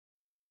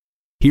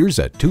Here's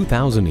a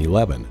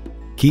 2011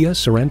 Kia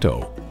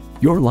Sorento.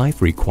 Your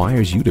life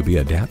requires you to be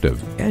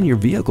adaptive, and your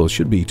vehicle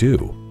should be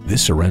too.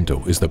 This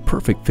Sorento is the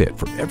perfect fit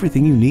for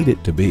everything you need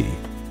it to be.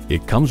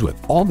 It comes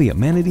with all the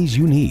amenities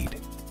you need.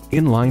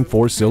 Inline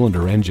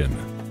 4-cylinder engine,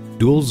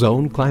 dual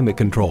zone climate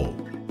control,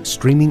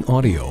 streaming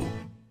audio,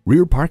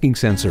 rear parking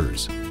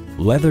sensors,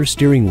 leather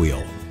steering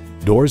wheel,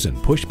 doors and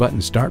push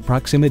button start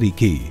proximity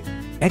key,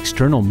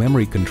 external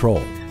memory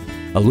control,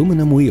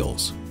 aluminum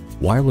wheels,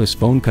 wireless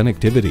phone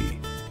connectivity,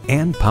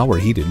 and power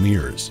heated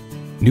mirrors.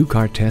 New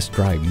Car Test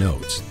Drive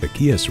notes the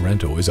Kia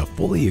Sorento is a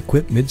fully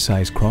equipped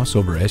midsize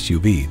crossover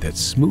SUV that's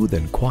smooth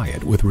and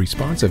quiet with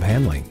responsive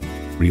handling.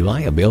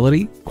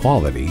 Reliability,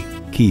 quality,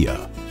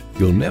 Kia.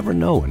 You'll never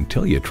know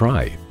until you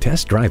try.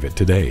 Test drive it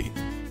today.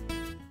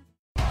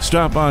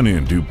 Stop on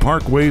in to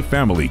Parkway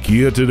Family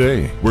Kia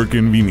today. We're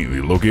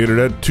conveniently located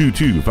at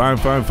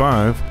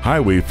 22555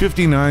 Highway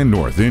 59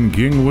 North in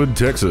Kingwood,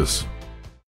 Texas.